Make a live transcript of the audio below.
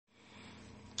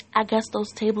I guess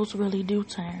those tables really do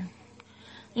turn.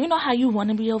 You know how you want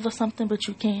to be over something but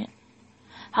you can't?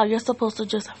 How you're supposed to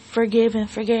just forgive and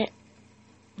forget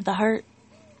the hurt,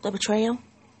 the betrayal?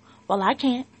 Well, I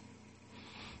can't.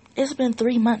 It's been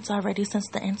 3 months already since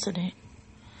the incident.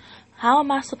 How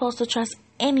am I supposed to trust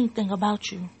anything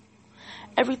about you?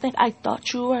 Everything I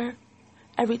thought you were,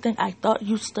 everything I thought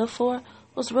you stood for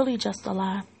was really just a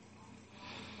lie.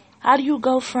 How do you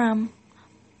go from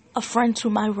a friend to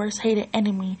my worst hated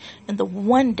enemy in the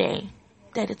one day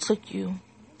that it took you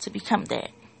to become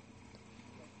that?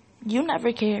 You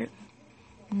never cared,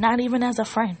 not even as a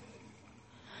friend.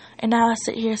 And now I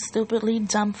sit here stupidly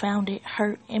dumbfounded,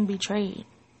 hurt, and betrayed.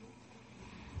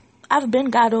 I've been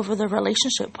got over the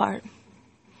relationship part,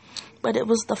 but it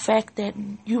was the fact that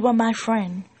you were my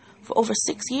friend for over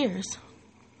 6 years.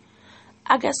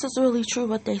 I guess it's really true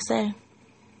what they say.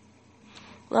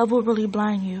 Love will really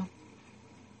blind you.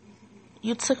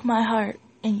 You took my heart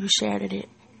and you shattered it.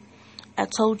 I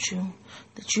told you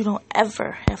that you don't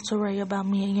ever have to worry about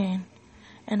me again,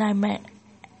 and I meant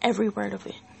every word of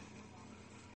it.